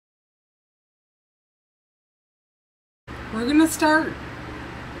we're gonna start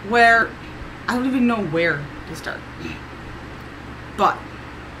where I don't even know where to start. But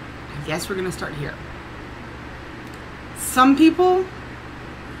I guess we're gonna start here. Some people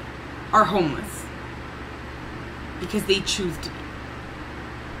are homeless because they choose to be.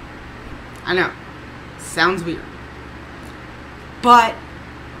 I know, sounds weird. But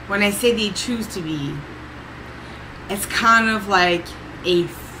when I say they choose to be, it's kind of like a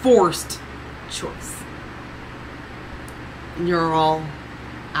forced choice. And you're all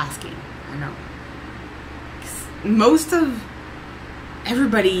asking, I know. Most of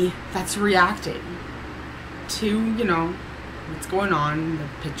everybody that's reacting to, you know, what's going on, the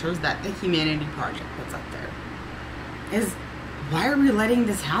pictures that the Humanity Project puts up there, is why are we letting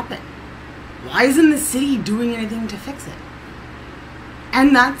this happen? Why isn't the city doing anything to fix it?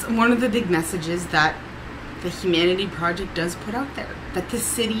 And that's one of the big messages that the Humanity Project does put out there, that the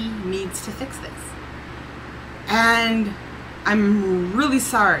city needs to fix this. And I'm really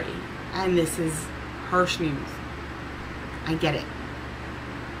sorry, and this is harsh news. I get it.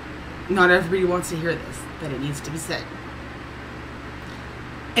 Not everybody wants to hear this, but it needs to be said.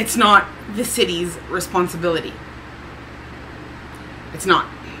 It's not the city's responsibility. It's not.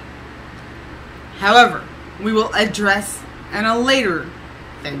 However, we will address in a later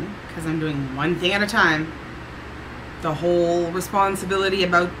thing, because I'm doing one thing at a time, the whole responsibility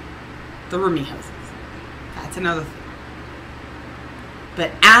about the rooming houses. That's another thing.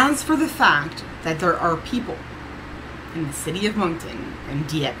 But as for the fact that there are people in the city of Moncton and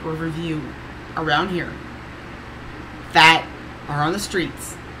Dieppe Riverview around here that are on the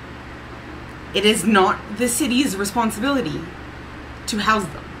streets, it is not the city's responsibility to house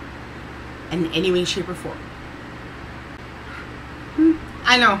them in any way, shape, or form.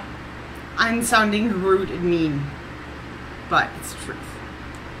 I know, I'm sounding rude and mean, but it's the truth.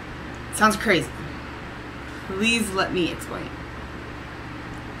 It sounds crazy. Please let me explain.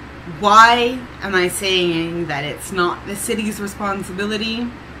 Why am I saying that it's not the city's responsibility?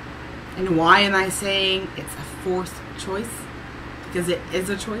 And why am I saying it's a forced choice? Because it is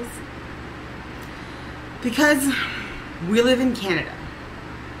a choice. Because we live in Canada.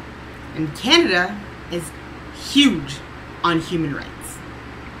 And Canada is huge on human rights.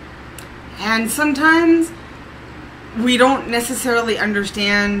 And sometimes we don't necessarily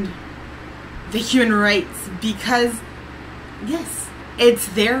understand the human rights because, yes, it's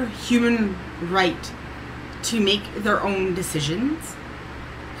their human right to make their own decisions.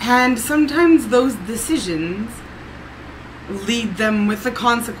 And sometimes those decisions lead them with the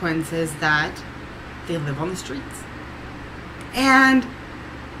consequences that they live on the streets. And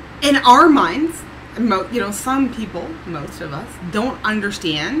in our minds, some people, most of us, don't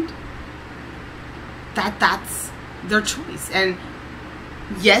understand that that's their choice. And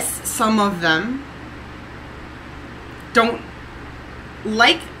yes, some of them don't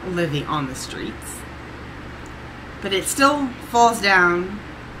like living on the streets, but it still falls down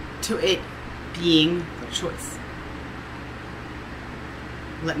to it being a choice.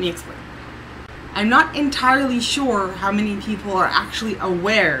 Let me explain. I'm not entirely sure how many people are actually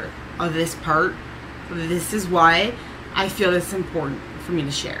aware of this part. This is why I feel it's important for me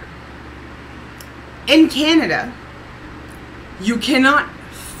to share. In Canada, you cannot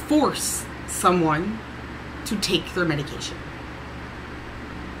force someone to take their medication.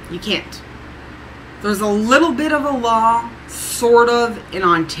 You can't. There's a little bit of a law, sort of, in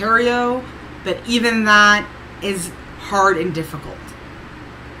Ontario, but even that is hard and difficult.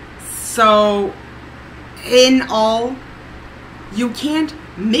 So, in all, you can't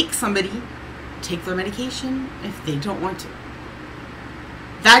make somebody take their medication if they don't want to.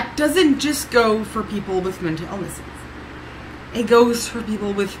 That doesn't just go for people with mental illnesses. It goes for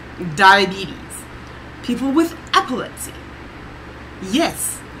people with diabetes, people with epilepsy.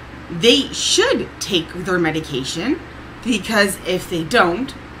 Yes, they should take their medication because if they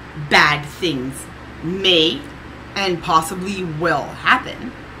don't, bad things may and possibly will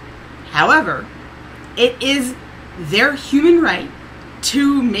happen. However, it is their human right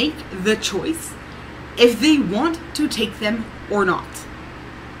to make the choice if they want to take them or not.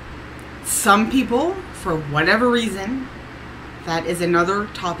 Some people, for whatever reason, that is another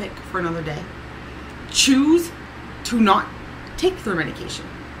topic for another day, choose to not take their medication.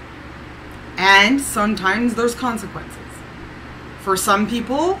 And sometimes there's consequences. For some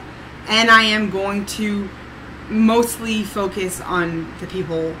people, and I am going to mostly focus on the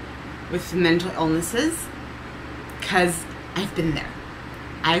people with mental illnesses, because I've been there.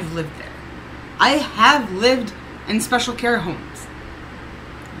 I've lived there. I have lived in special care homes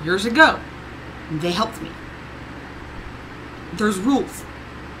years ago. They helped me. There's rules.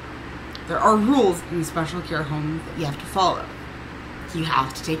 There are rules in special care homes that you have to follow. You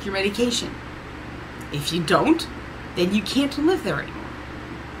have to take your medication. If you don't, then you can't live there anymore.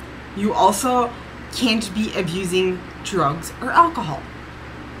 You also can't be abusing drugs or alcohol.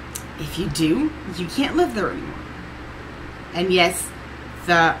 If you do, you can't live there anymore. And yes,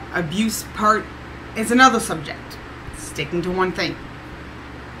 the abuse part is another subject, sticking to one thing.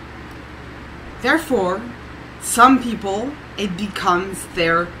 Therefore, some people, it becomes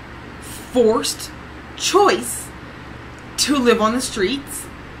their forced choice to live on the streets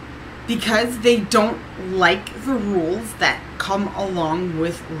because they don't like the rules that come along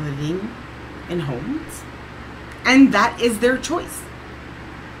with living in homes. And that is their choice.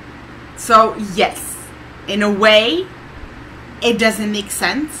 So yes, in a way, it doesn't make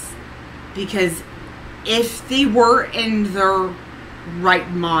sense, because if they were in their right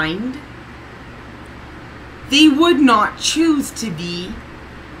mind, they would not choose to be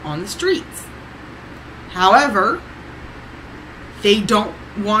on the streets. However, they don't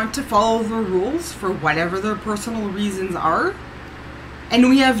want to follow the rules for whatever their personal reasons are, and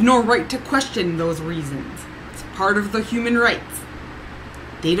we have no right to question those reasons. It's part of the human rights.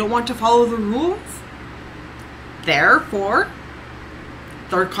 They don't want to follow the rules, therefore,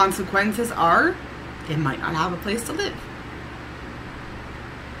 their consequences are they might not have a place to live.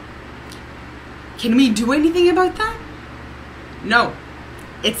 Can we do anything about that? No.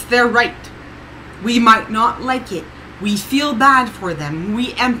 It's their right. We might not like it. We feel bad for them.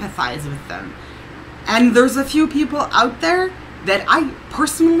 We empathize with them. And there's a few people out there that I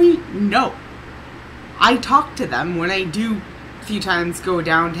personally know. I talk to them when I do a few times go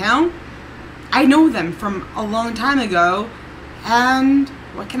downtown. I know them from a long time ago, and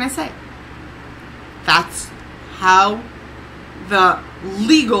what can I say? That's how the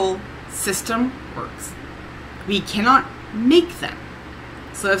legal system works. We cannot make them.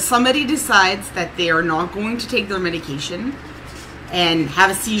 So if somebody decides that they are not going to take their medication and have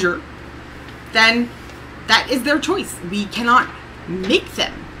a seizure, then that is their choice. We cannot make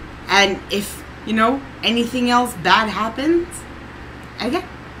them. And if, anything else bad happens, again,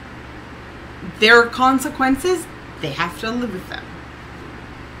 their consequences, they have to live with them.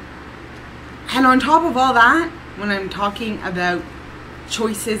 And on top of all that, when I'm talking about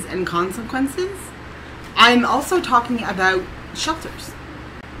choices and consequences, I'm also talking about shelters.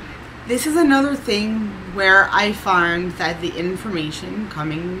 This is another thing where I find that the information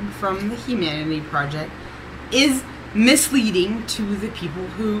coming from the Humanity Project is misleading to the people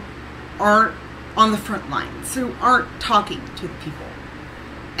who aren't on the front lines, who aren't talking to the people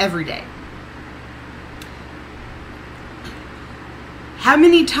every day. How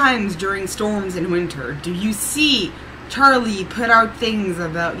many times during storms in winter do you see Charlie put out things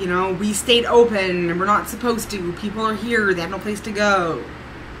about, we stayed open and we're not supposed to, people are here, they have no place to go?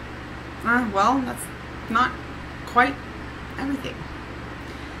 Well, that's not quite everything.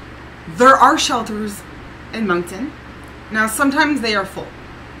 There are shelters in Moncton. Now, sometimes they are full.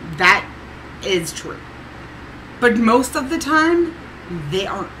 That is true. But most of the time, they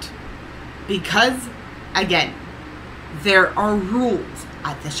aren't. Because, again, there are rules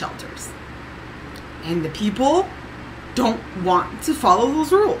at the shelters. And the people don't want to follow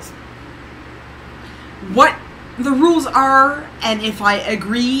those rules. What the rules are, and if I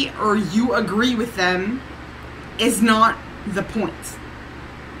agree or you agree with them, is not the point.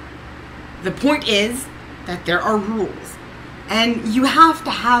 The point is that there are rules. And you have to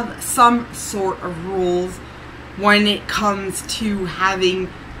have some sort of rules when it comes to having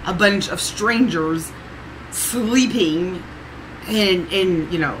a bunch of strangers sleeping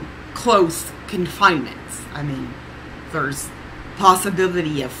in close confinements. I mean, there's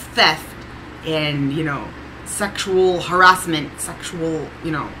possibility of theft and, sexual harassment, sexual,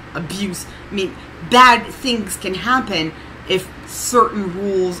 abuse. I mean, bad things can happen if certain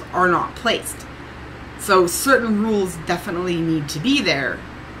rules are not placed. So certain rules definitely need to be there.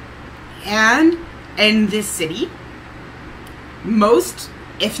 And in this city, most,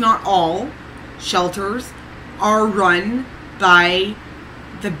 if not all, shelters are run by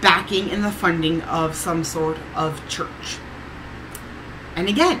the backing and the funding of some sort of church. And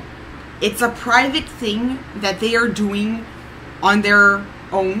again, it's a private thing that they are doing on their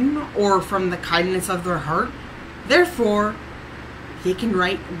own or from the kindness of their heart. Therefore, they can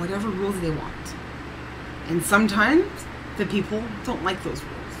write whatever rules they want. And sometimes the people don't like those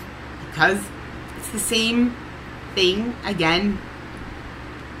rules because it's the same thing. Again,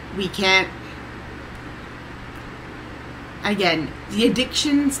 we can't. Again, the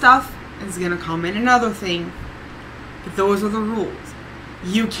addiction stuff is going to come in another thing, but those are the rules.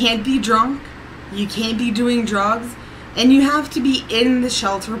 You can't be drunk, you can't be doing drugs, And you have to be in the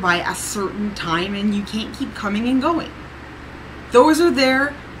shelter by a certain time, and you can't keep coming and going. Those are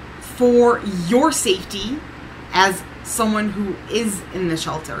there for your safety as someone who is in the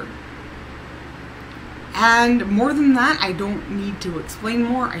shelter. And more than that, I don't need to explain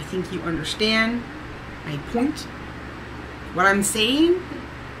more. I think you understand my point. What I'm saying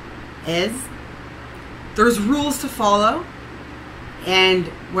is there's rules to follow, and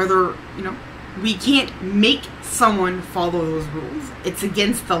whether, we can't make someone follow those rules. It's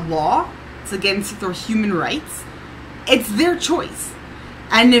against the law. It's against their human rights. It's their choice.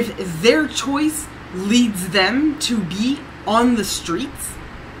 And if their choice leads them to be on the streets,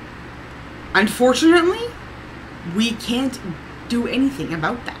 unfortunately, we can't do anything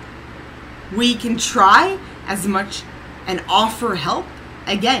about that. We can try as much and offer help.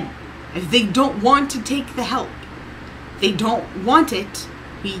 Again, if they don't want to take the help, they don't want it,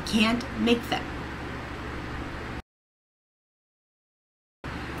 we can't make them.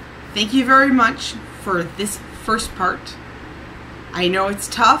 Thank you very much for this first part. I know it's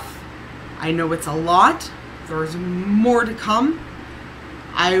tough. I know it's a lot. There's more to come.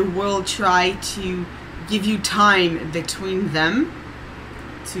 I will try to give you time between them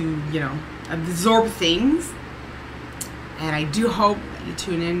to, absorb things. And I do hope that you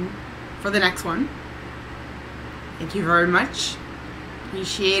tune in for the next one. Thank you very much.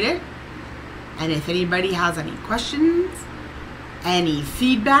 Appreciate it. And if anybody has any questions, any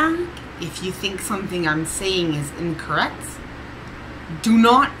feedback, if you think something I'm saying is incorrect, do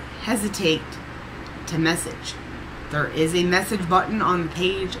not hesitate to message. There is a message button on the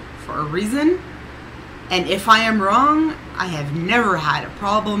page for a reason. And if I am wrong, I have never had a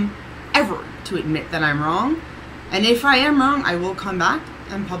problem ever to admit that I'm wrong. And if I am wrong, I will come back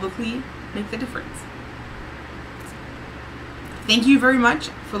and publicly make the difference. Thank you very much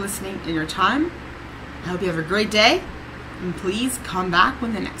for listening and your time. I hope you have a great day. And please come back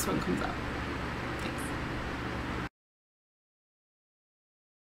when the next one comes out.